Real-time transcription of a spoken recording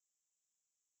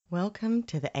Welcome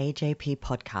to the AJP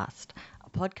podcast, a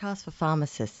podcast for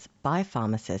pharmacists by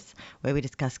pharmacists, where we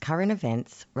discuss current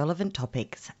events, relevant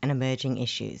topics, and emerging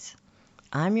issues.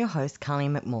 I'm your host,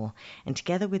 Carleen McMaugh, and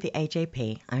together with the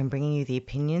AJP, I am bringing you the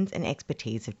opinions and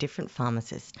expertise of different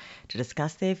pharmacists to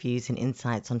discuss their views and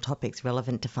insights on topics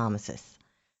relevant to pharmacists.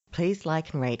 Please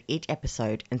like and rate each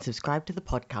episode and subscribe to the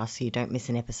podcast so you don't miss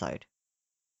an episode.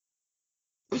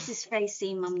 This is Faye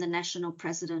Sim. I'm the National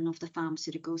President of the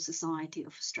Pharmaceutical Society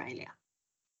of Australia.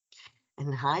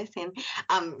 And hi, Sim.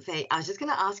 Faye, I was just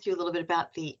going to ask you a little bit about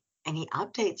any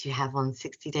updates you have on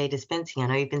 60-day dispensing. I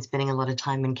know you've been spending a lot of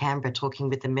time in Canberra talking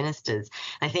with the ministers.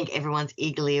 I think everyone's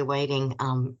eagerly awaiting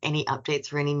any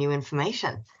updates or any new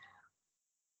information.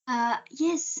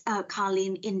 Yes,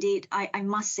 Carleen, indeed. I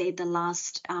must say the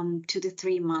last 2 to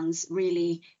 3 months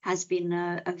really has been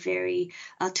a very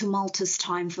tumultuous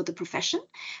time for the profession.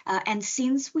 And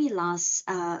since we last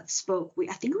spoke,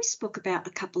 I think we spoke about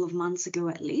a couple of months ago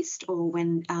at least, or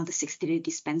when the 60-day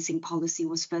dispensing policy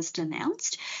was first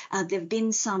announced, there have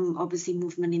been some obviously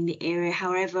movement in the area.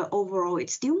 However, overall,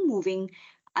 it's still moving,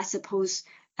 I suppose,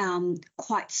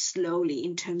 quite slowly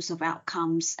in terms of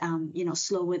outcomes,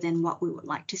 slower than what we would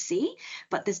like to see.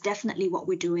 But there's definitely what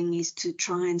we're doing is to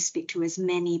try and speak to as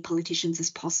many politicians as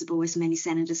possible, as many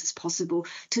senators as possible,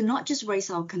 to not just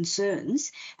raise our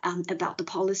concerns about the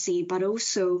policy, but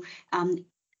also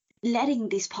letting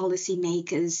these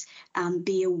policymakers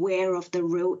be aware of the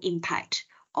real impact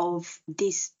of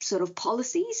these sort of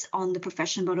policies on the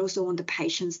profession, but also on the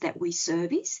patients that we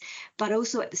service, but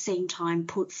also at the same time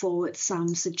put forward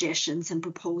some suggestions and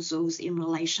proposals in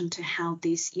relation to how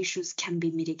these issues can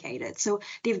be mitigated. So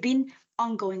there have been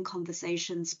ongoing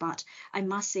conversations, but I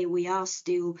must say we are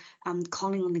still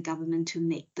calling on the government to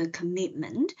make the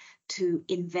commitment to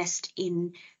invest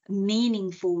in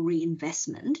meaningful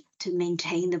reinvestment to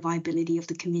maintain the viability of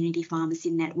the community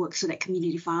pharmacy network so that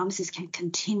community pharmacists can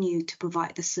continue to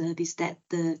provide the service that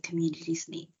the communities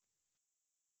need.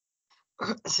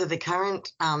 So the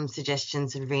current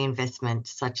suggestions of reinvestment,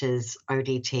 such as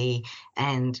ODT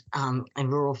and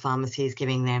rural pharmacies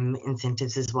giving them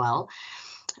incentives as well,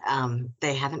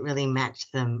 they haven't really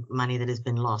matched the money that has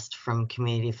been lost from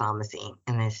community pharmacy,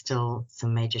 and there's still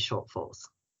some major shortfalls.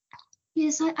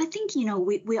 Yes, I think,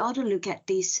 we ought to look at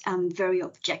this very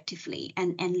objectively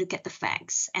and look at the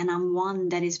facts. And I'm one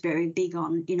that is very big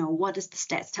on, what does the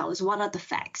stats tell us? What are the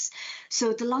facts?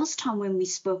 So the last time when we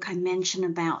spoke, I mentioned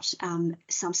about some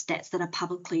stats that are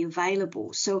publicly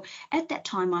available. So at that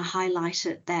time, I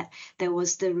highlighted that there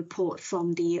was the report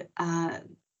from the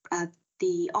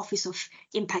Office of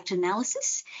Impact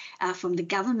Analysis from the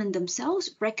government themselves,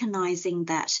 recognising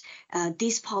that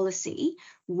this policy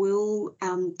will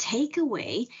take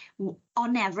away,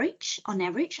 on average,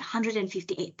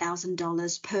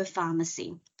 $158,000 per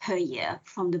pharmacy per year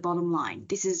from the bottom line.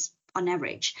 This is on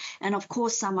average. And of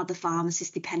course, some other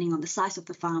pharmacies, depending on the size of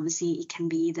the pharmacy, it can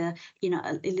be either,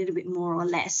 a little bit more or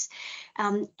less.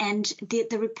 And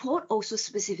the report also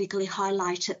specifically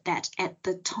highlighted that at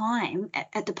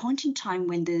the point in time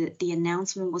when the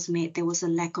announcement was made, there was a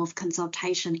lack of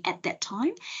consultation at that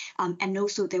time. And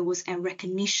also there was a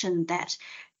recognition that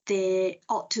there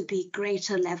ought to be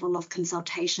greater level of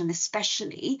consultation,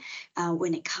 especially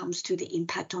when it comes to the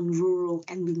impact on rural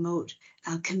and remote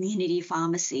community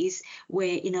pharmacies,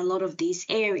 where in a lot of these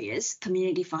areas,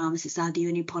 community pharmacies are the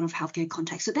only point of healthcare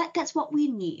contact. So that's what we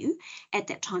knew at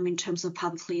that time in terms of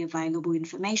publicly available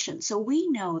information. So we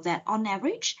know that on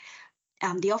average,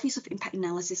 the Office of Impact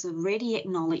Analysis already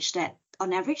acknowledged that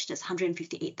on average, there's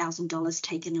 $158,000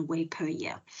 taken away per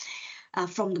year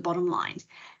from the bottom line.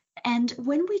 And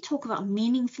when we talk about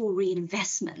meaningful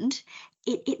reinvestment,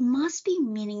 it must be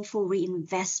meaningful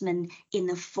reinvestment in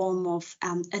the form of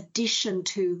addition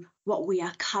to what we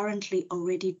are currently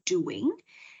already doing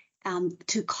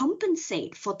to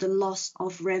compensate for the loss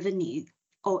of revenue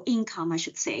or income, I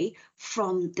should say,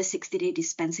 from the 60-day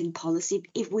dispensing policy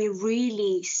if we're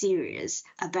really serious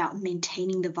about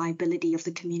maintaining the viability of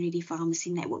the community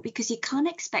pharmacy network, because you can't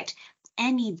expect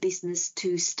any business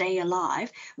to stay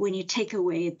alive when you take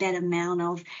away that amount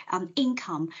of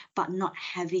income, but not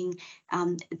having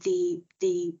the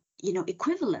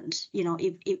equivalent,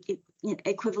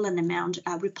 equivalent amount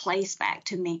replaced back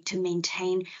to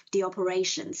maintain the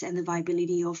operations and the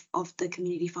viability of the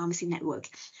community pharmacy network.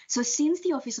 So since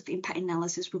the Office of Impact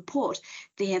Analysis report,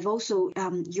 they have also,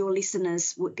 your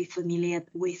listeners would be familiar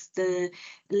with the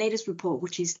latest report,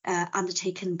 which is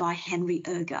undertaken by Henry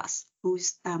Ergas,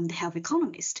 who's the health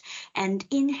economist. And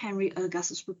in Henry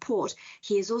Ergas's report,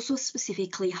 he has also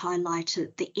specifically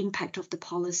highlighted the impact of the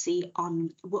policy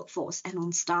on workforce and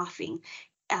on staffing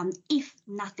if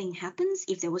nothing happens,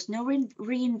 if there was no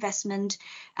reinvestment,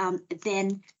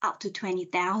 then up to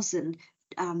 20,000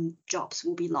 jobs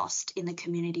will be lost in the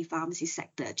community pharmacy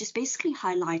sector. Just basically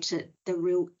highlighted the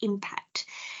real impact.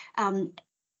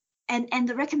 And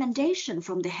the recommendation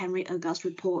from the Henry August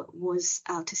report was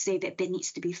to say that there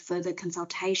needs to be further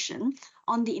consultation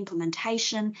on the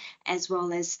implementation, as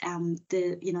well as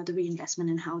the reinvestment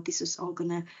and how this is all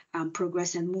going to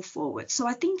progress and move forward. So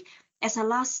I think as the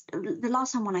last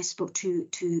time when I spoke to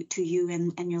you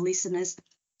and your listeners,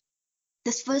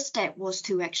 this first step was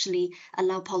to actually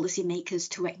allow policymakers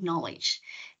to acknowledge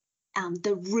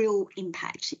the real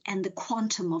impact and the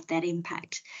quantum of that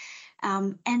impact.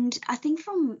 And I think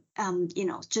from,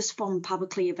 just from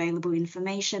publicly available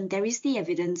information, there is the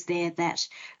evidence there that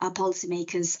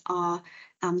policymakers are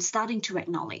starting to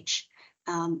acknowledge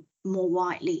more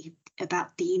widely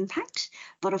about the impact.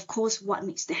 But of course, what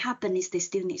needs to happen is there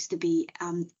still needs to be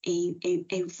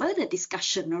a further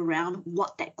discussion around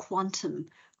what that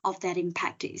quantum of that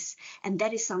impact is. And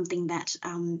that is something that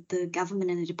the government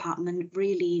and the department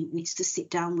really needs to sit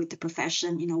down with the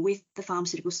profession, with the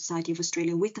Pharmaceutical Society of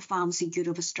Australia, with the Pharmacy Guild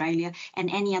of Australia,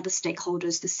 and any other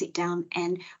stakeholders to sit down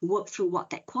and work through what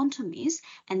that quantum is,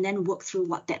 and then work through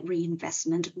what that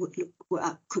reinvestment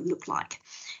could look like.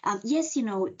 Yes,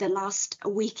 the last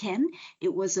weekend,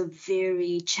 it was a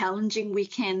very challenging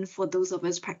weekend for those of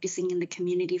us practicing in the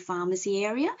community pharmacy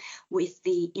area with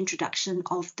the introduction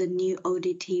of the new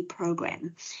ODT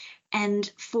program. And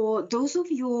for those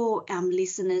of your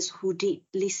listeners who did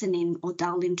listen in or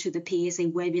dial into the PSA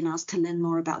webinars to learn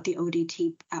more about the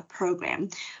ODT program,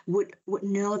 would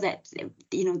know that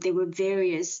there were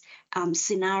various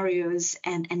scenarios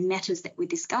and matters that we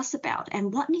discussed about.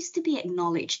 And what needs to be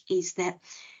acknowledged is that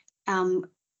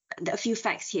a few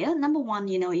facts here. Number one,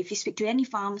 if you speak to any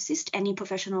pharmacist, any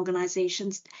professional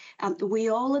organizations, we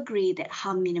all agree that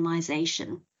harm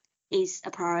minimization is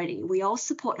a priority. We all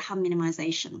support harm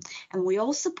minimization, and we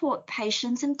all support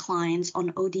patients and clients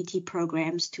on ODT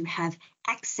programs to have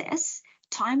access,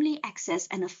 timely access,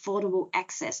 and affordable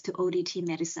access to ODT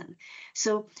medicine.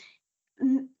 So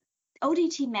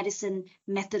ODT medicine,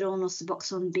 methadone or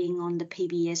Suboxone being on the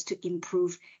PBS to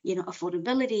improve,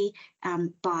 affordability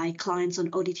by clients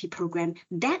on ODT program,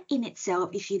 that in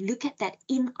itself, if you look at that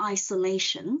in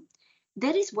isolation,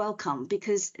 that is welcome,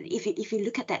 because if you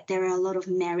look at that, there are a lot of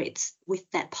merits with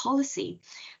that policy.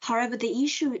 However, the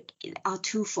issue are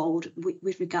twofold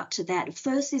with regard to that.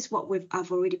 First is what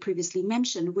I've already previously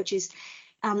mentioned, which is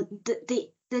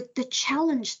the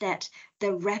challenge that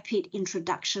the rapid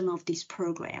introduction of this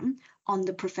program on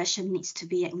the profession needs to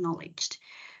be acknowledged.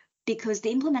 Because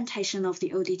the implementation of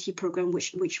the ODT program,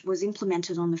 which was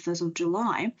implemented on the 1st of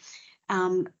July,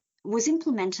 was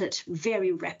implemented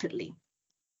very rapidly.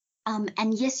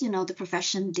 And yes, the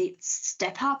profession did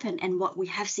step up, and what we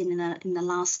have seen in the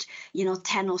last,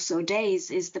 10 or so days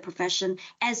is the profession,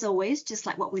 as always, just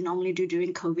like what we normally do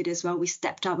during COVID as well, we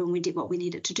stepped up and we did what we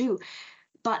needed to do.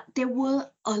 But there were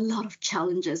a lot of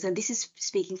challenges, and this is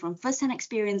speaking from first-hand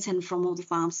experience and from all the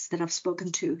pharmacists that I've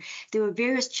spoken to. There were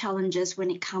various challenges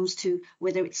when it comes to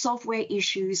whether it's software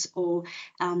issues or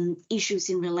issues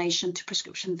in relation to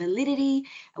prescription validity,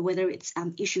 whether it's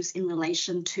issues in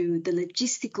relation to the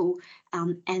logistical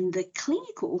and the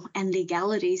clinical and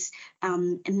legalities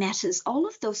matters. All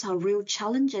of those are real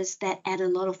challenges that add a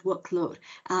lot of workload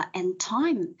and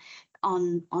time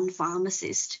on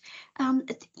pharmacists.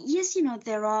 Yes,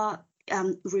 there are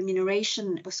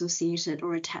remuneration associated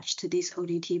or attached to this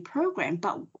ODT program,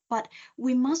 but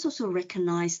we must also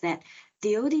recognize that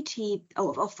the ODT,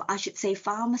 or I should say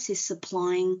pharmacists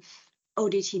supplying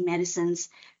ODT medicines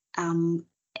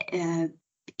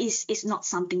is not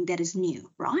something that is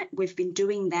new, right? We've been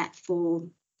doing that for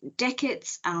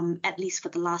decades, at least for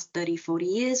the last 30, 40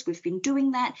 years, we've been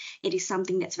doing that. It is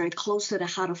something that's very close to the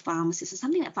heart of pharmacists. It's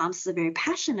something that pharmacists are very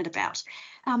passionate about.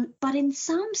 But in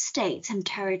some states and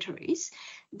territories,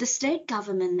 the state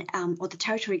government or the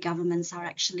territory governments are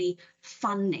actually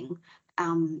funding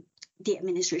the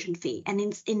administration fee. And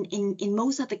in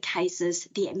most of the cases,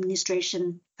 the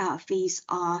administration fees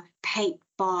are paid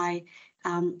by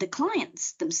the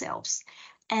clients themselves.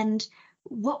 And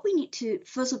what we need to,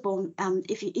 first of all,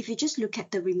 if you just look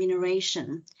at the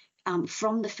remuneration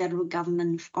from the federal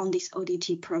government on this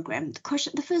ODT program,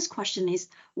 the first question is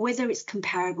whether it's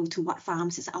comparable to what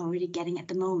pharmacists are already getting at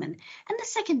the moment. And the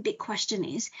second big question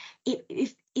is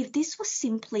if this was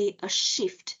simply a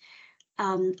shift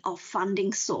of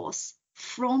funding source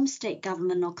from state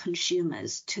government or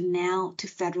consumers to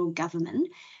federal government,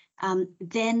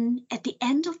 then at the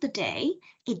end of the day,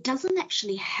 it doesn't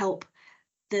actually help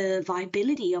the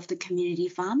viability of the community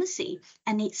pharmacy.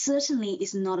 And it certainly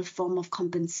is not a form of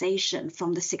compensation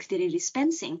from the 60-day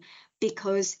dispensing,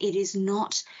 because it is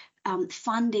not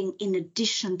funding in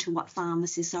addition to what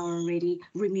pharmacists are already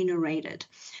remunerated.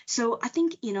 So I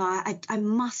think, I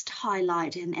must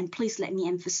highlight, and please let me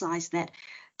emphasize that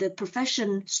the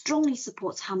profession strongly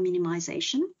supports harm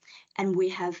minimization, and we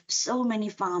have so many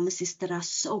pharmacists that are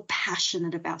so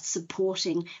passionate about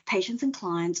supporting patients and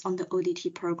clients on the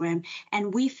ODT program,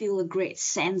 and we feel a great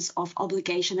sense of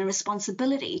obligation and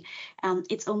responsibility.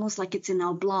 It's almost like it's in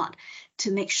our blood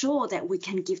to make sure that we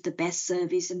can give the best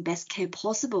service and best care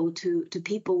possible to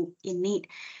people in need.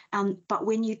 But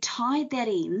when you tie that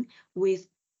in with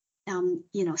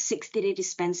 60-day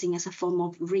dispensing as a form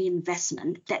of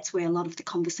reinvestment, that's where a lot of the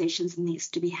conversations needs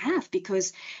to be had,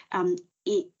 because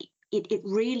it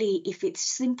really, if it's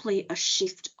simply a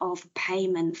shift of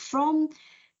payment from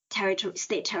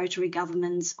state territory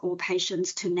governments or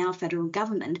patients to now federal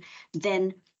government,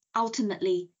 then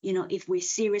ultimately, if we're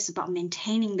serious about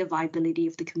maintaining the viability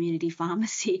of the community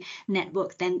pharmacy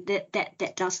network, then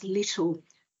that does little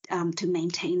to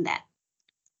maintain that.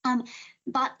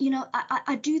 But,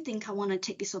 I do think I want to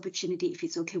take this opportunity, if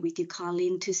it's okay with you,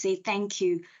 Carleen, to say thank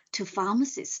you to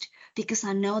pharmacists, because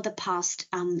I know the past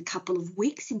couple of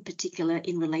weeks in particular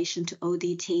in relation to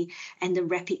ODT and the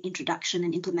rapid introduction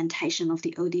and implementation of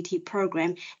the ODT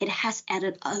program, it has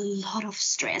added a lot of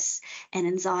stress and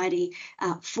anxiety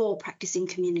for practicing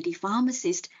community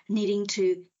pharmacists, needing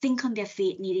to think on their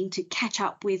feet, needing to catch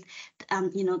up with,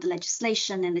 the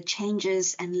legislation and the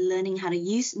changes, and learning how to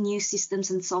use new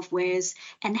systems and softwares,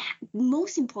 and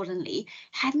most importantly,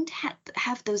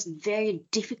 have those very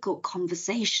difficult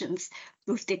conversations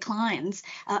with their clients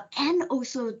and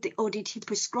also the ODT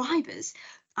prescribers.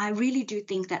 I really do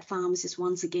think that pharmacists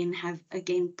once again have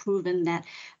proven that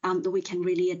we can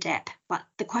really adapt. But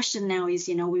the question now is,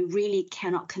 we really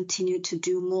cannot continue to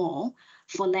do more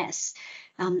for less.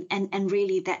 And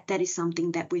really that is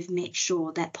something that we've made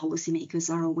sure that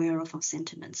policymakers are aware of our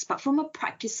sentiments. But from a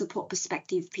practice support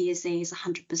perspective, PSA is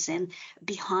 100%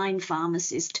 behind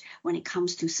pharmacists when it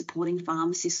comes to supporting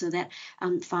pharmacists so that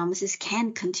pharmacists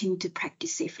can continue to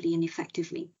practice safely and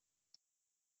effectively.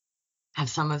 Have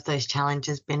some of those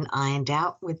challenges been ironed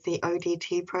out with the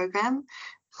ODT program?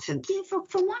 Yeah,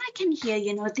 from what I can hear,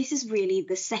 this is really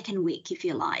the second week, if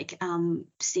you like,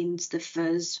 since the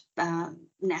first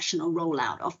national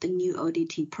rollout of the new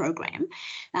ODT program.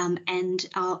 And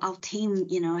our team,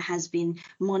 has been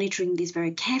monitoring this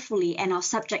very carefully. And our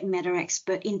subject matter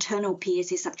expert, internal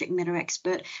PSA subject matter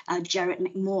expert, Jared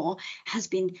McMore, has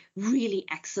been really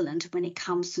excellent when it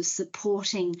comes to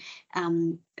supporting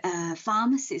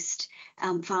pharmacist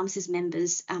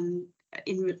members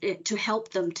to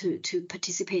help them to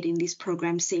participate in this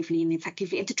program safely and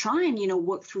effectively, and to try and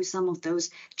work through some of those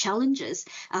challenges.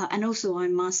 And also, I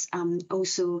must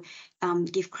also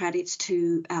give credits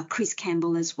to Chris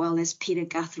Campbell as well as Peter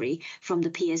Guthrie from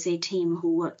the PSA team,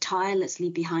 who worked tirelessly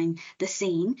behind the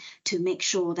scene to make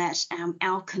sure that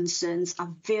our concerns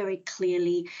are very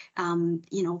clearly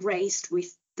raised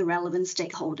with the relevant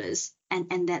stakeholders,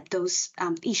 and that those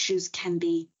issues can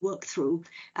be worked through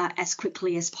as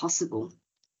quickly as possible.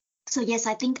 So yes,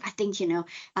 I think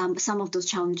some of those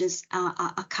challenges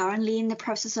are currently in the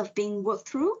process of being worked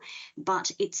through, but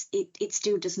it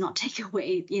still does not take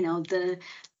away the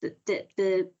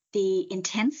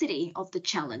intensity of the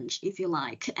challenge, if you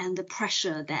like, and the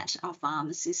pressure that our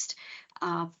pharmacists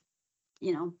are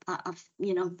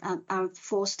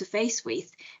forced to face with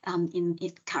in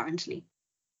it currently.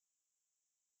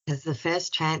 As the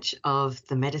first tranche of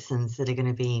the medicines that are going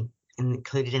to be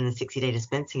included in the 60-day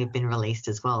dispensing have been released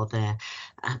as well, the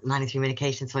 93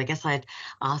 medications. So I guess I'd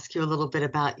ask you a little bit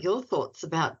about your thoughts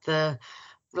about the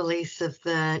release of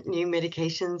the new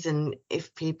medications, and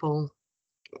if people,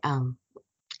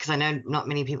 because I know not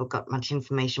many people got much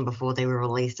information before they were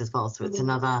released as well. So it's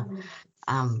another,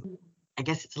 I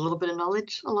guess it's a little bit of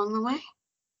knowledge along the way.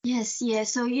 Yes, yeah.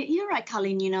 So you're right,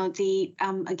 Colleen.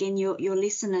 Again, your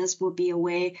listeners will be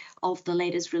aware of the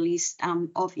latest release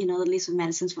of the list of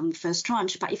medicines from the first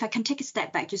tranche. But if I can take a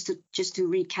step back, just to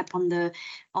recap on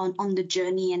the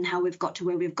journey and how we've got to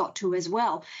where we've got to as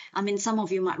well. I mean, some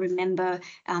of you might remember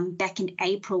back in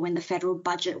April when the federal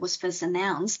budget was first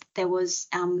announced, there was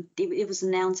it was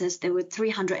announced as there were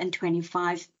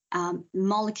 325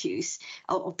 molecules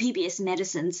or PBS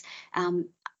medicines.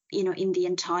 In the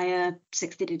entire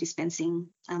 60-day dispensing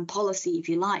policy, if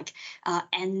you like.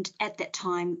 And at that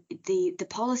time, the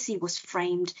policy was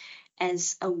framed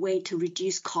as a way to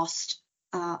reduce cost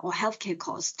or healthcare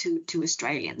costs to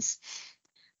Australians.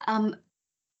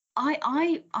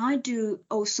 I do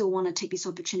also want to take this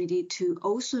opportunity to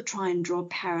also try and draw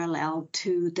parallel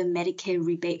to the Medicare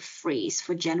rebate freeze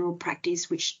for general practice,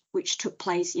 which took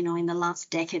place, in the last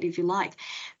decade, if you like.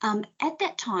 At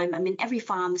that time, I mean, every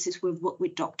pharmacist who have worked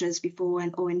with doctors before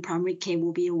or in primary care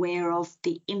will be aware of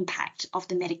the impact of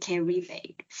the Medicare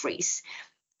rebate freeze.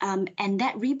 And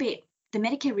the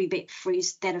Medicare rebate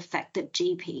freeze that affected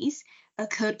GPs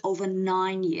occurred over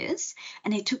 9 years,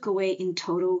 and it took away in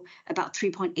total about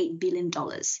 $3.8 billion.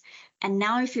 And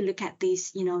now if you look at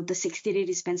this, the 60-day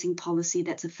dispensing policy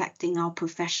that's affecting our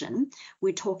profession,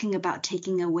 we're talking about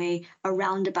taking away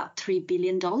around about $3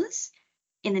 billion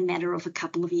in a matter of a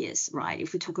couple of years, right?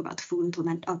 If we talk about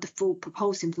the full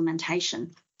proposed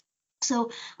implementation.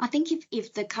 So I think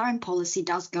if the current policy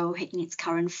does go ahead in its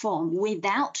current form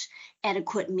without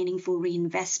adequate, meaningful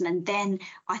reinvestment, then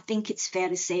I think it's fair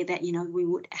to say that, we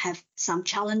would have some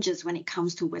challenges when it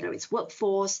comes to whether it's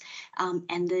workforce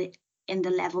and the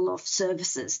level of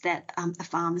services that a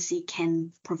pharmacy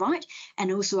can provide,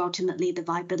 and also ultimately the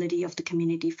viability of the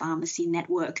community pharmacy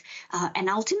network. And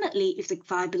ultimately, if the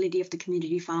viability of the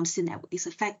community pharmacy network is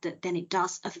affected, then it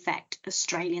does affect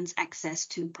Australians' access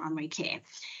to primary care.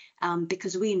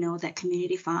 Because we know that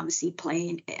community pharmacy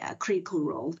play a critical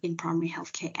role in primary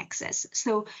healthcare access.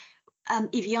 So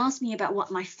if you ask me about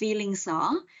what my feelings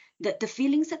are, that the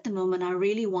feelings at the moment I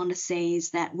really want to say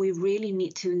is that we really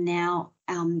need to now,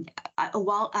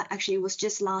 actually it was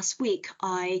just last week,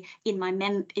 in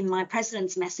my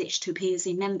president's message to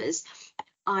PSC members,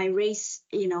 I raised,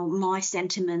 my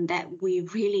sentiment that we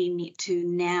really need to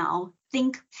now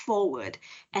think forward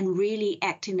and really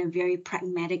act in a very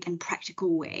pragmatic and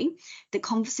practical way. The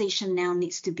conversation now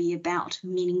needs to be about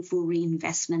meaningful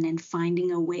reinvestment and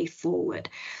finding a way forward.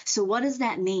 So what does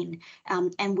that mean?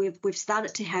 And we've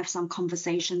started to have some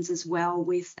conversations as well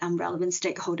with relevant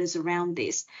stakeholders around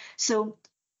this. So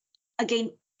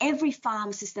again, every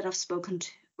pharmacist that I've spoken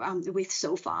to, with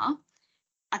so far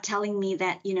are telling me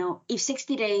that, if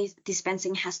 60 days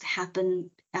dispensing has to happen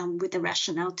with the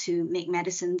rationale to make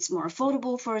medicines more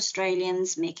affordable for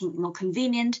Australians, making it more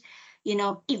convenient,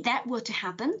 if that were to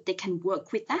happen, they can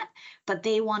work with that, but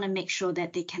they want to make sure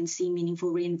that they can see meaningful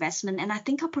reinvestment. And I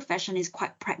think our profession is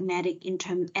quite pragmatic in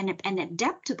terms and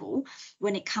adaptable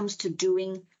when it comes to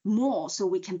doing more, so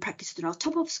we can practice to our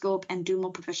top of scope and do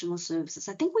more professional services.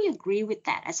 I think we agree with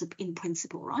that in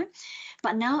principle, right?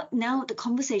 But now the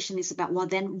conversation is about, well,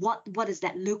 then what does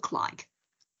that look like?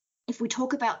 If we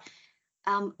talk about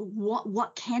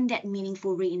what can that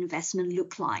meaningful reinvestment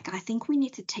look like? I think we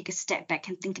need to take a step back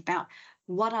and think about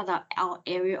what are our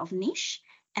area of niche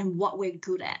and what we're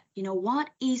good at. What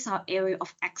is our area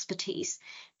of expertise?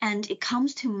 And it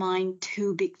comes to mind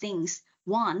two big things.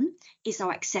 One is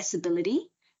our accessibility,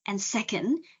 and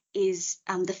second is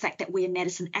the fact that we're a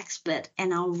medicine expert,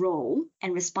 and our role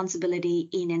and responsibility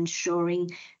in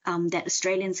ensuring that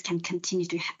Australians can continue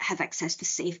to have access to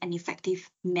safe and effective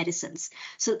medicines.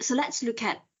 So let's look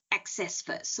at access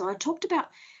first. So I talked about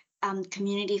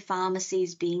community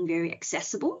pharmacies being very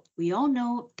accessible. We all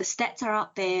know the stats are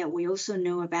out there. We also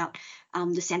know about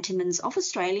the sentiments of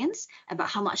Australians about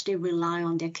how much they rely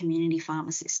on their community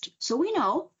pharmacist. So we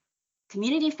know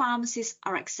community pharmacies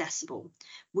are accessible.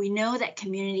 We know that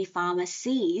community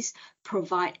pharmacies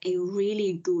provide a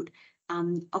really good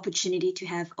opportunity to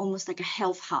have almost like a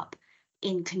health hub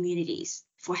in communities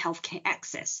for healthcare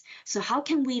access. So how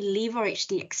can we leverage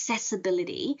the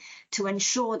accessibility to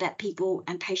ensure that people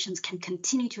and patients can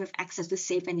continue to have access to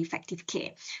safe and effective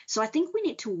care? So I think we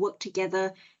need to work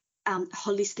together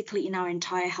holistically in our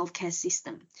entire healthcare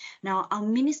system. Now, our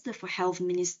Minister for Health,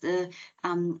 Minister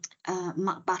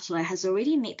Mark Butler, has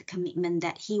already made the commitment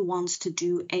that he wants to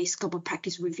do a scope of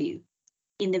practice review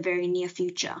in the very near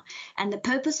future. And the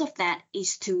purpose of that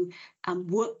is to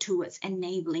work towards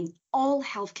enabling all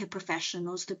healthcare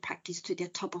professionals to practice to their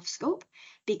top of scope,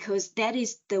 because that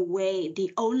is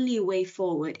the only way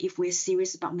forward if we're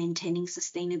serious about maintaining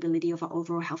sustainability of our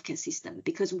overall healthcare system.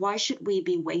 Because why should we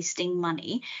be wasting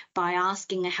money by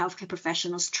asking a healthcare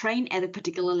professionals trained at a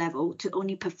particular level to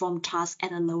only perform tasks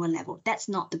at a lower level? That's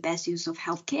not the best use of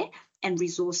healthcare and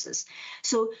resources.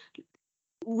 So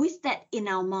with that in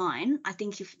our mind, I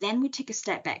think if then we take a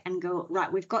step back and go,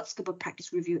 right, we've got scope of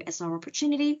practice review as our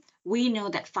opportunity. We know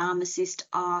that pharmacists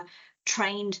are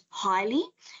trained highly,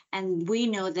 and we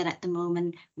know that at the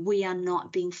moment we are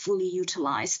not being fully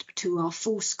utilized to our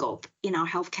full scope in our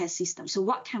healthcare system. So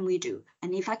what can we do?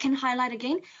 And if I can highlight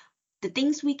again, the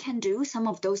things we can do, some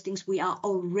of those things we are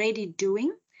already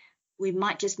doing, we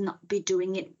might just not be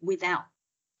doing it without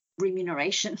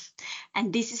remuneration.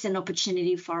 And this is an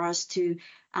opportunity for us to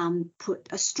put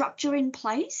a structure in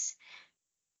place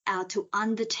to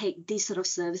undertake these sort of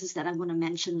services that I'm going to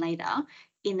mention later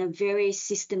in a very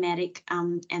systematic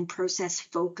and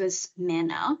process-focused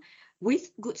manner,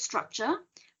 with good structure,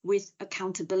 with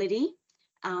accountability,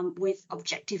 with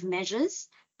objective measures,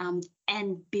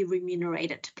 and be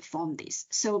remunerated to perform this.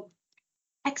 So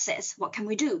access, what can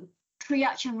we do?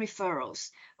 Triage and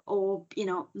referrals, or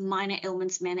minor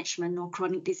ailments management or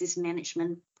chronic disease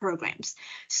management programs.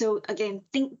 So again,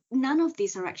 think none of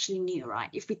these are actually new, right?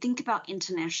 If we think about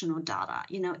international data,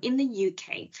 in the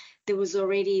UK, there was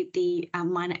already the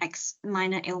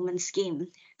minor ailment scheme,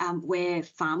 where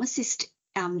pharmacists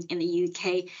in the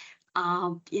UK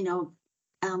are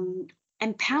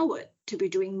empowered to be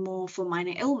doing more for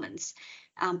minor ailments,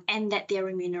 and that they're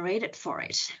remunerated for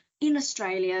it. In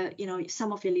Australia,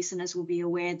 some of your listeners will be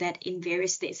aware that in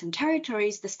various states and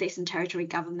territories, the states and territory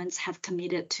governments have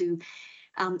committed to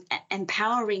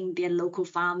empowering their local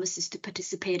pharmacists to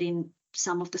participate in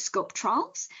some of the scope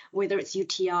trials, whether it's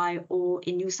UTI or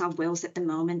in New South Wales at the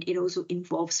moment, it also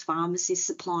involves pharmacists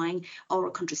supplying oral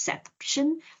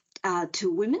contraception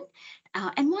to women.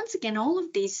 And once again, all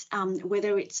of these,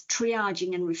 whether it's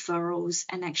triaging and referrals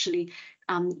and actually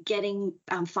getting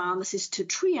pharmacists to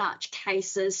triage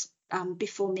cases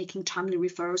before making timely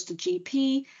referrals to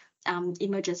GP,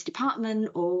 emergency department,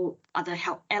 or other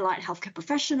allied healthcare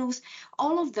professionals,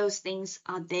 all of those things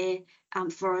are there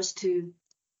for us to.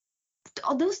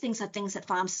 All those things are things that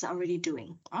pharmacists are already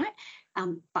doing, right?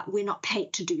 But we're not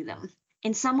paid to do them.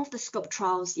 In some of the scope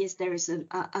trials, yes, there is a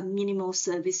minimal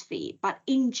service fee, but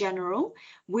in general,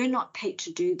 we're not paid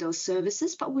to do those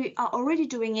services, but we are already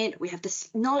doing it. We have the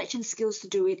knowledge and skills to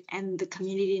do it, and the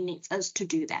community needs us to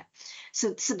do that.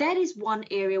 So that is one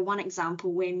area, one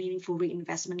example where meaningful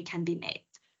reinvestment can be made.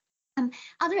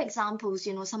 Other examples,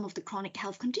 some of the chronic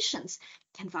health conditions.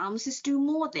 Can pharmacists do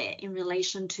more there in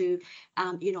relation to,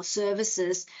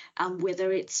 services,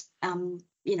 whether it's,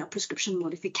 prescription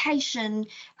modification,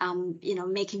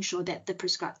 making sure that the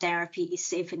prescribed therapy is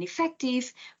safe and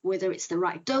effective, whether it's the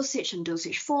right dosage and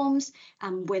dosage forms,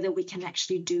 whether we can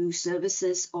actually do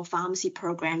services or pharmacy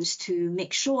programs to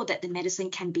make sure that the medicine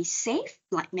can be safe,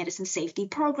 like medicine safety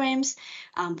programs,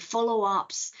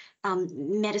 follow-ups,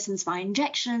 medicines by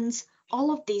injections.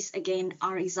 All of these, again,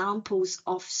 are examples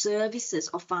of services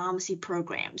or pharmacy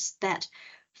programs that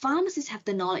pharmacists have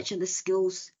the knowledge and the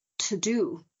skills to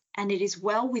do. And it is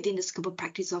well within the scope of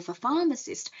practice of a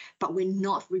pharmacist, but we're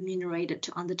not remunerated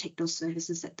to undertake those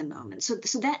services at the moment. So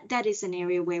that is an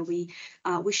area where we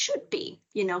should be,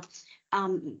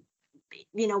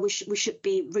 we should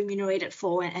be remunerated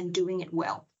for and doing it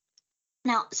well.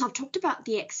 Now, so I've talked about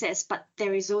the excess, but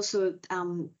there is also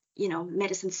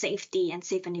medicine safety and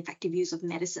safe and effective use of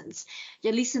medicines.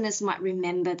 Your listeners might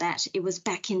remember that it was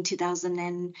back in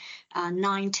 2019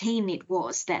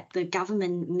 that the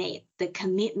government made the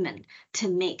commitment to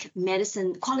make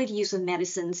quality use of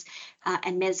medicines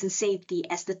and medicine safety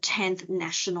as the 10th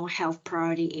national health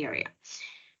priority area.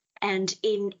 And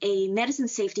in a medicine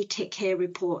safety take care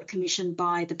report commissioned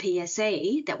by the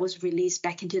PSA that was released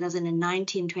back in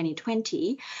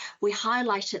 2019-2020, we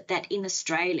highlighted that in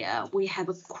Australia, we have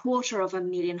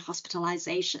 250,000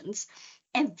 hospitalizations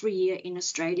every year in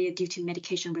Australia due to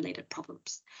medication-related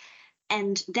problems.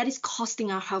 And that is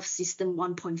costing our health system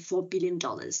 $1.4 billion.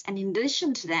 And in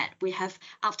addition to that, we have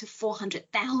up to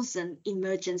 400,000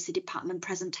 emergency department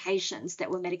presentations that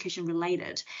were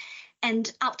medication-related.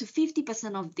 And up to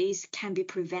 50% of these can be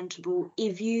preventable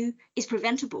if you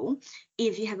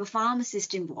have a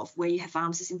pharmacist involved, where you have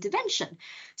pharmacist intervention.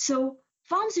 So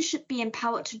pharmacists should be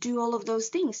empowered to do all of those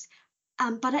things.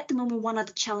 But at the moment, one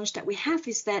other challenge that we have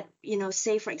is that,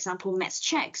 say, for example, meds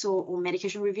checks or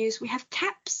medication reviews, we have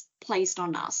caps placed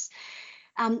on us.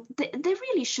 There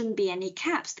really shouldn't be any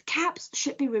caps. The caps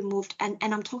should be removed, and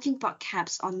I'm talking about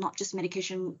caps on not just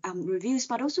medication reviews,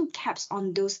 but also caps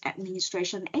on those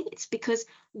administration aids, because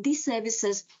these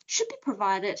services should be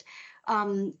provided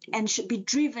and should be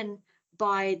driven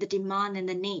by the demand and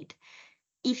the need.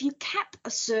 If you cap a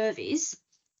service,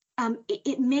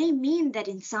 it may mean that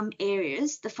in some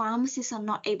areas, the pharmacists are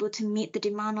not able to meet the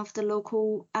demand of the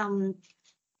local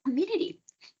community.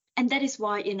 And that is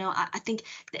why, I think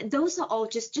those are all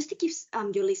just to give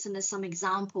your listeners some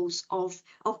examples of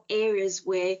areas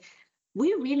where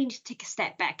we really need to take a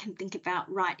step back and think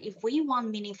about, right, if we want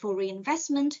meaningful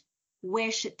reinvestment,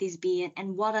 where should this be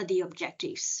and what are the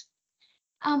objectives?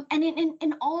 And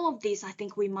in all of this, I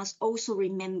think we must also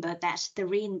remember that the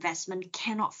reinvestment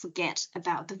cannot forget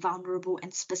about the vulnerable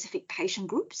and specific patient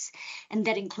groups. And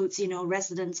that includes,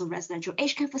 residents of residential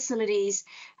aged care facilities,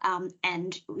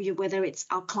 and whether it's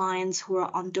our clients who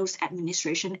are on dose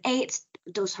administration aids,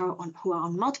 those who are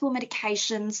on multiple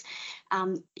medications,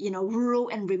 rural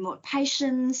and remote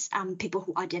patients, people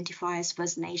who identify as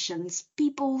First Nations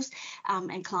peoples,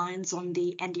 and clients on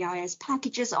the NDIS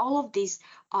packages. All of these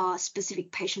are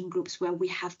specific patient groups where we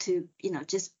have to,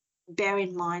 just bear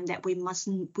in mind that we must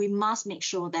make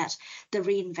sure that the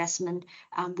reinvestment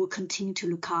will continue to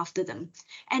look after them.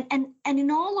 And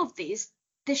in all of this,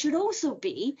 there should also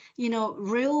be,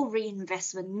 real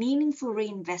reinvestment, meaningful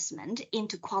reinvestment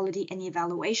into quality and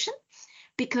evaluation,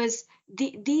 because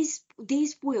these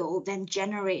will then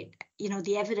generate,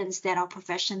 the evidence that our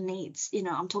profession needs.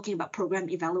 I'm talking about program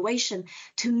evaluation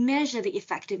to measure the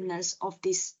effectiveness of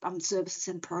these services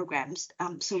and programs,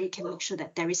 so we can make sure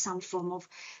that there is some form of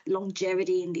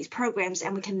longevity in these programs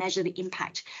and we can measure the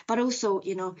impact. But also,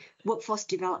 workforce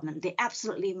development. There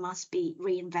absolutely must be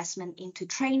reinvestment into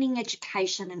training,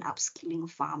 education, and upskilling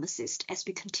of pharmacists as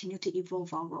we continue to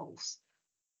evolve our roles.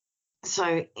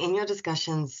 So in your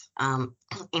discussions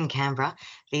in Canberra,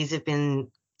 these have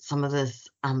been some of the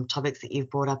topics that you've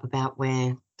brought up about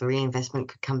where the reinvestment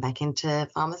could come back into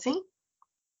pharmacy?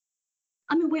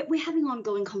 I mean, we're having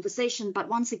ongoing conversation, but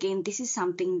once again, this is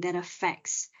something that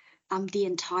affects the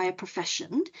entire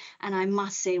profession. And I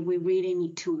must say, we really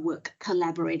need to work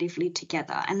collaboratively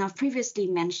together. And I've previously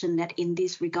mentioned that in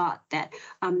this regard, that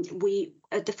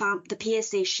the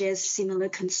PSA shares similar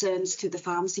concerns to the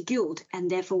Pharmacy Guild, and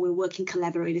therefore we're working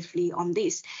collaboratively on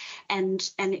this. And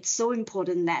it's so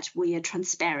important that we are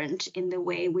transparent in the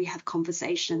way we have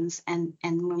conversations and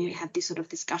when we have these sort of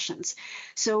discussions.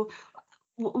 So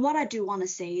what I do want to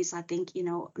say is, I think,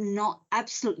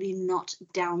 absolutely not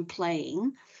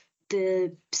downplaying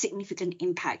the significant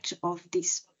impact of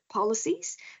these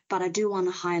policies, but I do want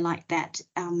to highlight that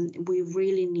we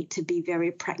really need to be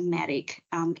very pragmatic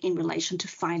in relation to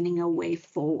finding a way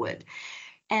forward.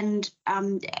 And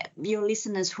your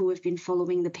listeners who have been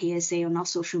following the PSA on our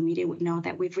social media would know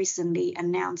that we've recently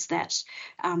announced that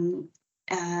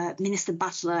Minister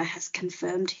Butler has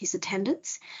confirmed his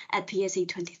attendance at PSA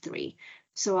 23.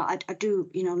 So I do,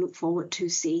 look forward to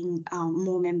seeing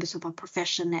more members of our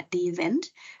profession at the event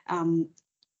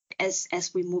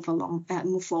as we move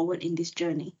forward in this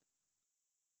journey.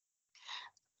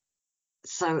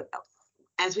 So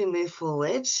as we move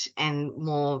forward and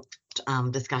more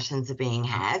discussions are being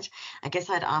had, I guess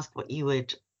I'd ask what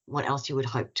else you would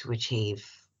hope to achieve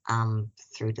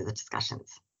through to the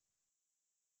discussions.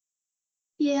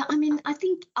 Yeah, I mean, I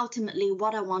think ultimately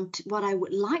what I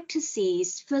would like to see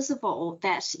is, first of all,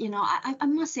 that, I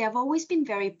must say I've always been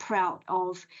very proud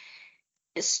of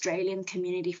Australian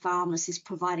community pharmacists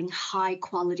providing high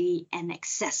quality and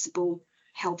accessible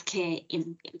healthcare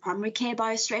in primary care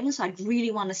by Australians. So I really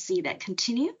want to see that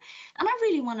continue. And I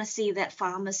really want to see that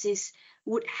pharmacists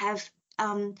would have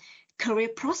career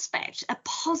prospect, a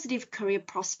positive career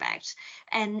prospect,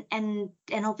 and an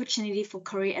opportunity for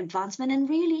career advancement, and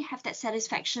really have that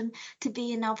satisfaction to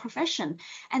be in our profession.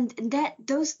 And that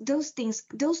those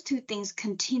two things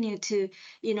continue to,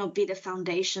 be the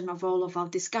foundation of all of our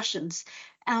discussions.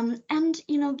 And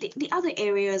the other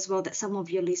area as well that some of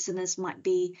your listeners might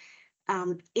be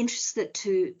interested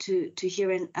to hear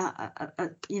an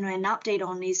update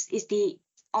on is the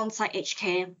on-site aged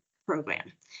care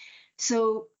program.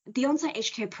 So the on-site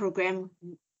aged care program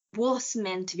was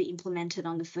meant to be implemented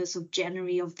on the 1st of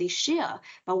January of this year,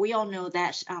 but we all know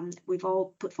that we've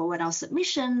all put forward our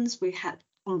submissions, we've had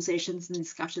conversations and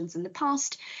discussions in the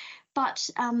past, but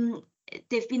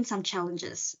there have been some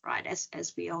challenges, right,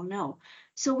 as we all know.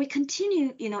 So we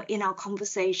continue, in our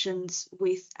conversations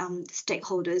with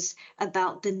stakeholders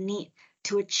about the need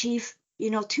to achieve,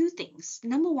 two things.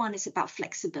 Number one is about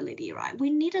flexibility, right?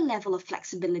 We need a level of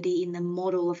flexibility in the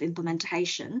model of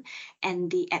implementation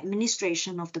and the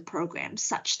administration of the program,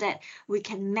 such that we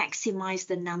can maximize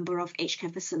the number of aged care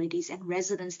facilities and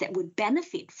residents that would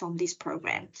benefit from this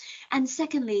program. And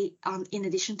secondly, in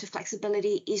addition to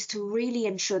flexibility, is to really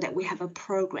ensure that we have a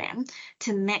program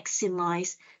to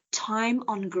maximize time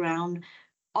on ground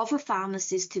of a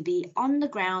pharmacist to be on the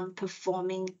ground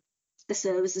performing the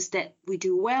services that we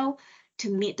do well, to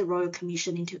meet the Royal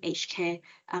Commission into Aged Care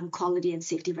quality and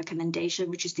safety recommendation,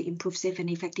 which is to improve safe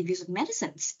and effective use of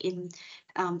medicines in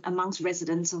amongst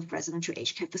residents of residential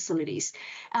aged care facilities.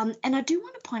 And I do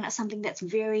want to point out something that's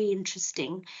very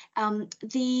interesting.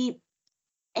 The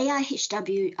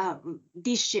AIHW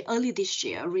early this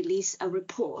year released a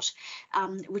report,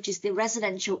 which is the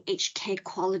residential aged care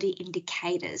quality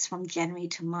indicators from January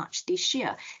to March this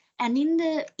year. And in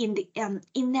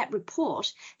that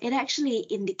report, it actually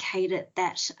indicated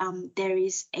that there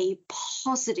is a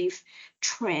positive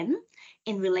trend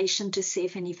in relation to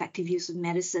safe and effective use of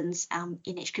medicines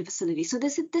in aged care facilities. So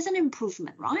there's an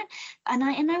improvement, right? And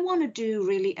I want to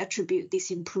really attribute this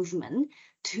improvement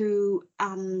to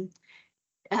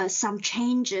some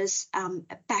changes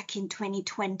back in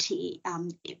 2020.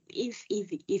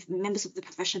 If members of the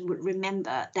profession would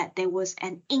remember that there was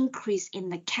an increase in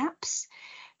the caps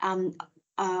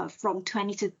from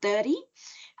 20 to 30,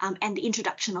 and the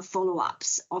introduction of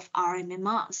follow-ups of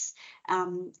RMMRs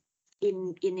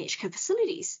in aged care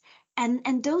facilities,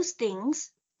 and those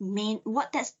things mean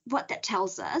what that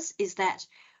tells us is that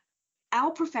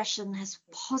our profession has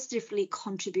positively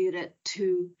contributed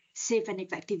to safe and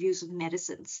effective use of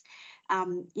medicines,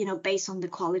 based on the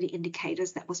quality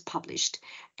indicators that was published.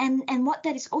 And what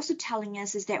that is also telling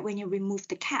us is that when you remove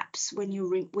the caps, when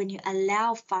you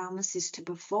allow pharmacists to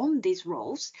perform these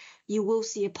roles, you will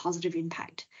see a positive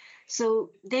impact. So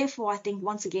therefore, I think,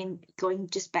 once again, going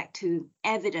just back to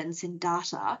evidence and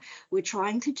data, we're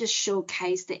trying to just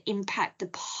showcase the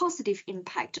positive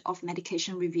impact of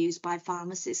medication reviews by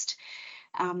pharmacists,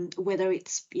 whether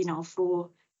it's,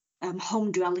 for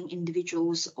home dwelling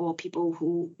individuals or people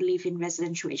who live in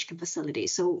residential aged care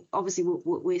facilities. So obviously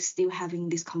we're still having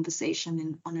this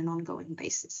conversation on an ongoing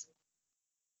basis.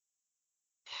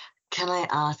 Can I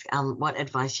ask what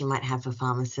advice you might have for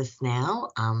pharmacists now,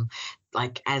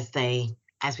 like as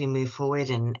we move forward,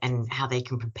 and how they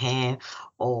can prepare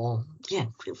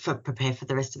prepare for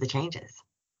the rest of the changes?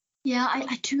 Yeah,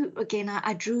 I do. Again,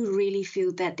 I do really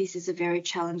feel that this is a very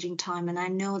challenging time, and I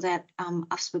know that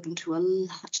I've spoken to a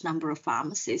large number of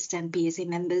pharmacists and PSA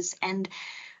members, and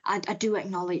I do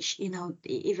acknowledge,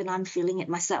 even I'm feeling it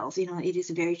myself. It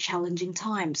is a very challenging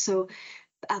time. So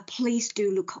please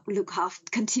do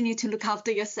continue to look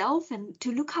after yourself and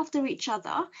to look after each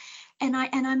other. And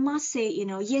I must say,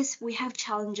 yes, we have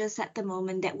challenges at the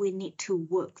moment that we need to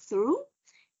work through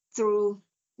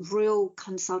real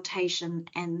consultation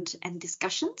and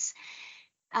discussions.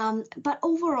 But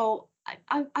overall,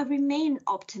 I remain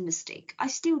optimistic. I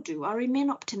still do. I remain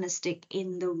optimistic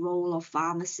in the role of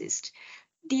pharmacist.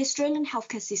 The Australian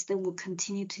healthcare system will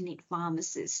continue to need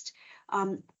pharmacists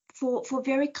for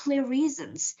very clear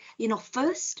reasons.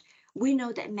 First, we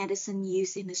know that medicine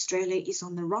use in Australia is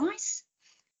on the rise.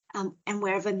 And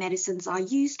wherever medicines are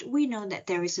used, we know that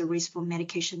there is a risk for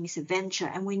medication misadventure,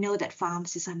 and we know that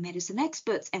pharmacists are medicine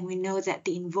experts, and we know that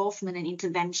the involvement and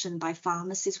intervention by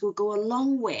pharmacists will go a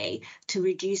long way to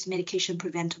reduce medication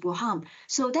preventable harm.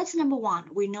 So that's number one.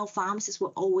 We know pharmacists were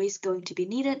always going to be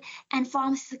needed, and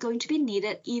pharmacists are going to be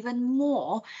needed even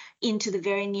more into the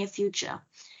very near future.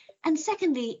 And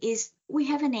secondly is we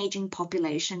have an aging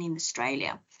population in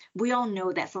Australia. We all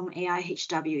know that from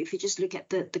AIHW. If you just look at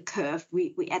the curve,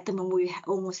 we at the moment we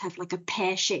almost have like a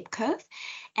pear-shaped curve.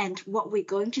 And what we're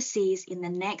going to see is in the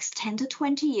next 10 to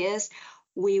 20 years,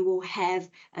 we will have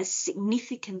a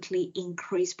significantly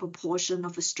increased proportion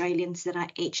of Australians that are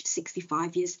aged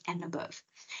 65 years and above.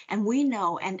 And we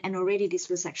know, and already this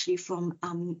was actually from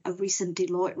a recent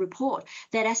Deloitte report,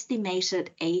 that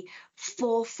estimated a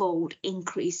fourfold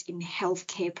increase in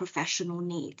healthcare professional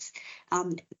needs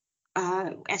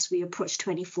as we approach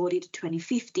 2040 to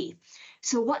 2050.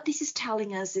 So what this is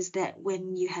telling us is that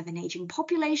when you have an aging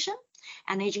population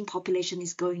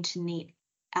is going to need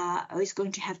is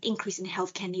going to have increase in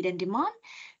healthcare need and demand,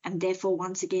 and therefore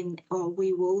once again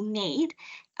we will need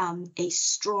a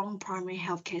strong primary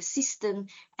healthcare system,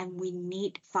 and we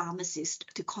need pharmacists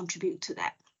to contribute to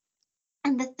that.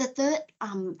 And the third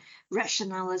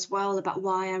rationale as well about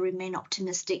why I remain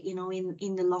optimistic,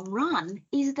 in the long run,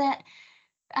 is that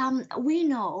we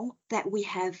know that we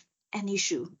have an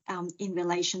issue in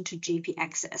relation to GP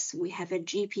access. We have a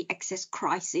GP access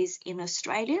crisis in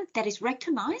Australia that is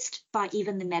recognised by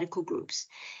even the medical groups.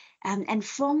 And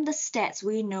from the stats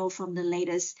we know from the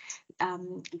latest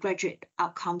graduate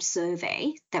outcome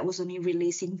survey that was only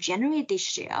released in January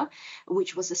this year,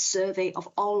 which was a survey of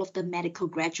all of the medical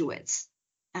graduates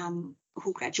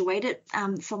who graduated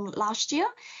from last year,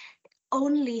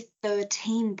 only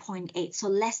 13.8, so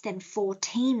less than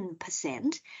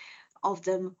 14% of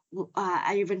them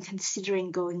are even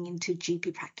considering going into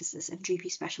GP practices and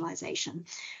GP specialization.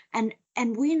 And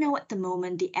we know at the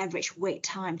moment the average wait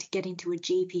time to get into a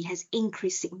GP has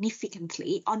increased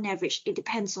significantly. On average, it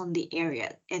depends on the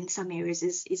area, and some areas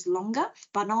is longer,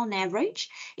 but on average,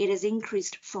 it has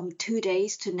increased from 2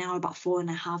 days to now about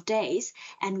 4.5 days,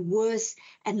 and worse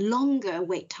and longer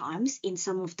wait times in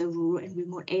some of the rural and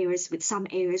remote areas, with some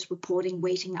areas reporting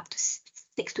waiting up to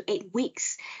 6 to 8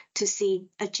 weeks to see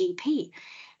a GP.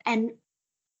 And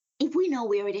if we know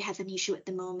we already have an issue at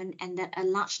the moment and that a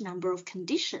large number of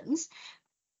conditions,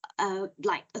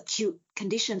 like acute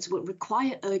conditions, would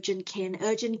require urgent care, and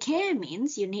urgent care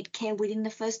means you need care within the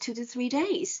first 2 to 3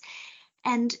 days.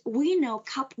 And we know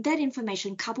that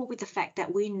information, coupled with the fact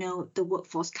that we know the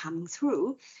workforce coming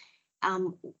through,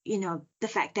 the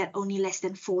fact that only less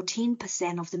than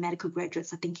 14% of the medical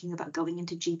graduates are thinking about going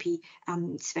into GP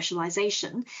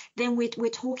specialization, then we're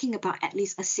talking about at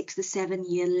least a 6 to 7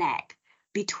 year lag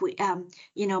between,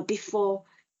 before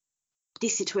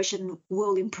this situation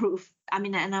will improve. I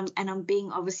mean, and I'm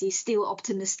being obviously still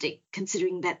optimistic,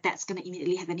 considering that that's going to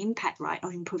immediately have an impact, right,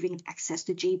 on improving access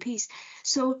to GPs.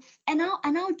 So, and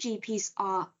our GPs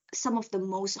are some of the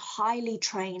most highly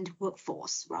trained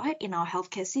workforce, right, in our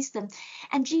healthcare system,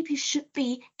 and GPs should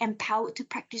be empowered to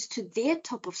practice to their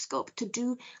top of scope, to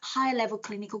do high level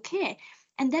clinical care.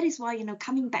 And that is why,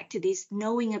 coming back to this,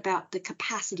 knowing about the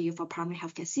capacity of our primary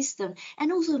healthcare system,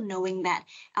 and also knowing that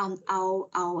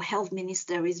our health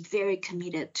minister is very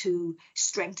committed to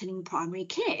strengthening primary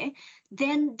care,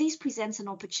 then this presents an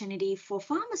opportunity for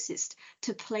pharmacists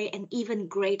to play an even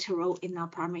greater role in our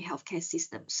primary healthcare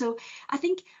system. So I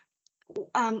think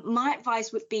my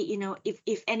advice would be,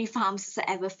 if any pharmacists are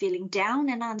ever feeling down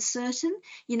and uncertain,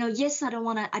 yes,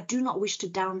 I do not wish to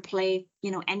downplay,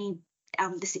 any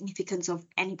the significance of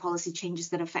any policy changes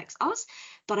that affects us.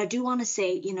 But I do want to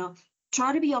say,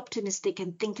 try to be optimistic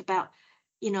and think about,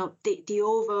 the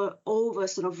over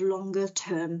sort of longer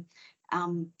term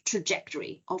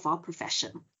trajectory of our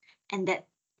profession, and that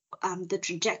the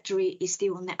trajectory is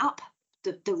still on the up.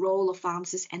 The role of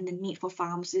pharmacists and the need for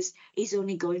pharmacists is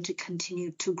only going to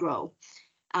continue to grow.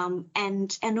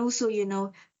 And also,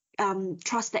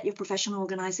 trust that your professional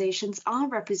organizations are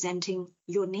representing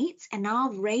your needs and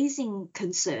are raising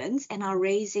concerns and are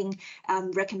raising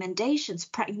recommendations,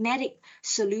 pragmatic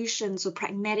solutions or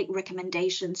pragmatic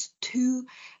recommendations to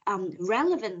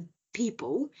relevant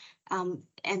people, and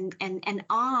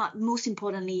are, most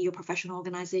importantly, your professional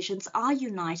organizations are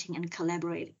uniting and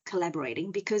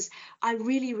collaborating, because I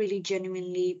really, really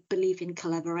genuinely believe in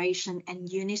collaboration and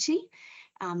unity.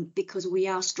 Because we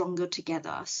are stronger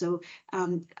together. So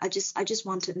I just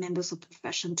wanted members of the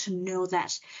profession to know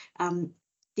that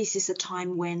this is a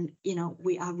time when,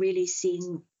 we are really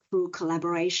seeing through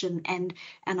collaboration, and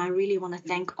I really want to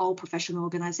thank all professional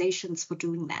organizations for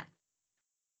doing that.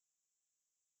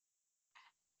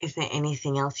 Is there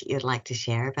anything else you'd like to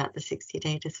share about the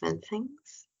 60-day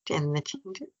dispensings and the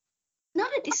changes? Not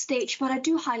at this stage, but I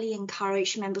do highly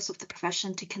encourage members of the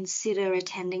profession to consider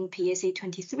attending PSA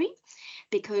 23,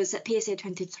 because at PSA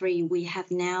 23 we have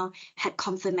now had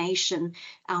confirmation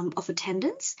of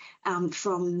attendance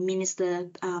from Minister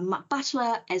Mark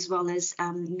Butler, as well as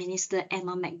Minister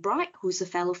Emma McBride, who's a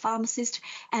fellow pharmacist,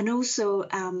 and also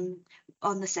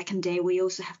on the second day we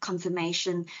also have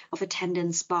confirmation of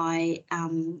attendance by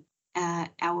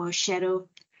our shadow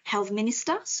Health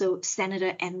Minister, so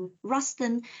Senator Ann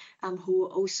Ruston, who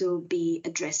will also be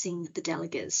addressing the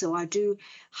delegates. So I do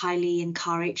highly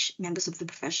encourage members of the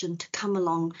profession to come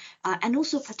along and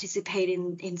also participate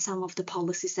in some of the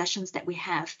policy sessions that we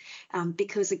have,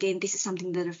 because again, this is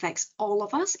something that affects all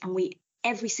of us, and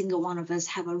every single one of us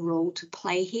have a role to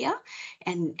play here,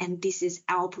 and this is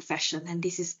our profession, and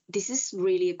this is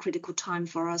really a critical time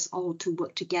for us all to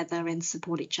work together and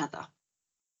support each other.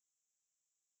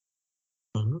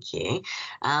 Thank you.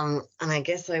 And I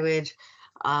guess I would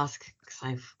ask,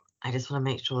 because I just want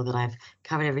to make sure that I've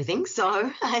covered everything.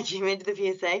 So I came into the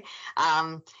PSA,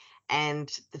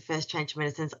 and the first change of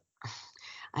medicines.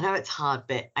 I know it's hard,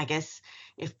 but I guess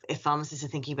if pharmacists are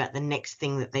thinking about the next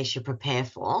thing that they should prepare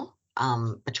for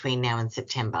between now and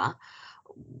September,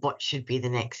 what should be the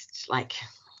next,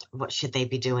 what should they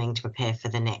be doing to prepare for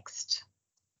the next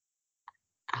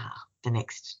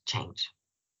change?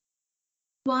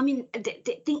 Well, I mean,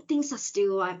 things are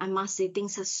still, I must say,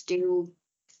 things are still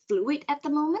fluid at the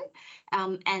moment.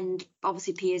 And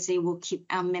obviously PSA will keep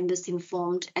our members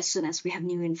informed as soon as we have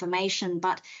new information.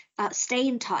 But stay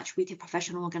in touch with your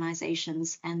professional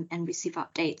organizations and receive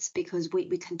updates, because we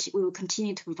will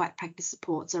continue to provide practice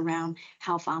supports around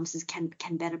how pharmacists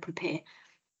can better prepare.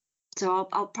 So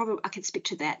I can speak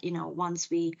to that,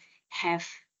 once we have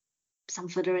some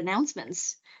further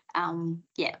announcements.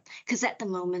 Because at the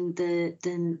moment the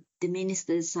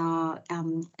ministers are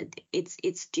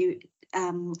it's due.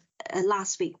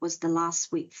 Last week was the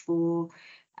last week for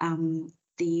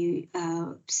the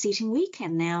seating week,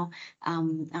 and now I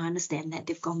understand that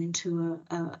they've gone into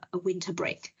a winter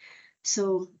break.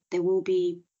 So there will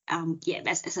be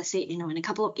as I said,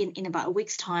 in about a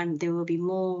week's time there will be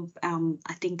more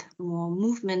I think more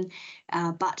movement,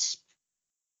 but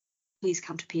please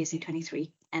come to PSA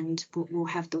 23 and we'll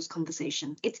have those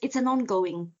conversations. It's an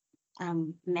ongoing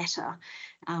matter,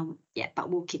 but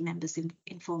we'll keep members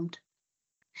informed.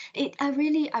 I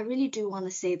really do want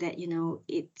to say that,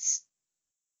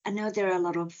 I know there are a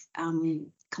lot of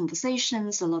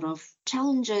conversations, a lot of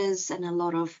challenges, and a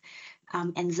lot of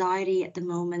anxiety at the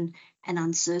moment and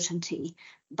uncertainty.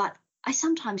 But I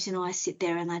sometimes, I sit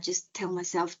there and I just tell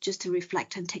myself just to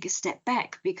reflect and take a step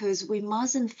back, because we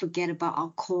mustn't forget about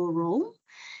our core role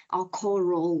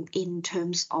in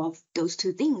terms of those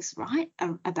two things, right?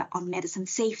 About on medicine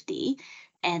safety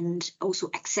and also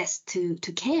access to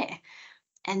care.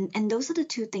 And those are the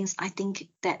two things I think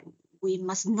that we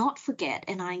must not forget,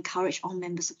 and I encourage all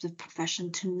members of the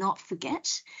profession to not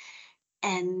forget.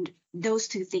 And those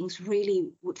two things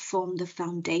really would form the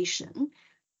foundation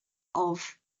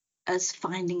of us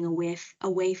finding a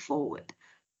way forward.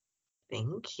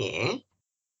 Thank you.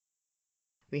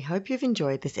 We hope you've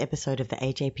enjoyed this episode of the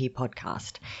AJP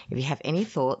podcast. If you have any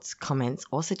thoughts, comments,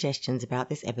 or suggestions about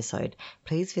this episode,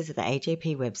 please visit the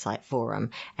AJP website forum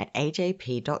at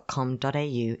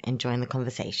ajp.com.au and join the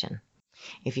conversation.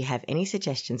 If you have any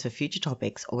suggestions for future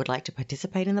topics or would like to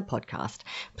participate in the podcast,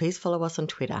 please follow us on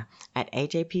Twitter at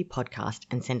AJP Podcast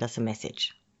and send us a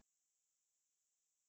message.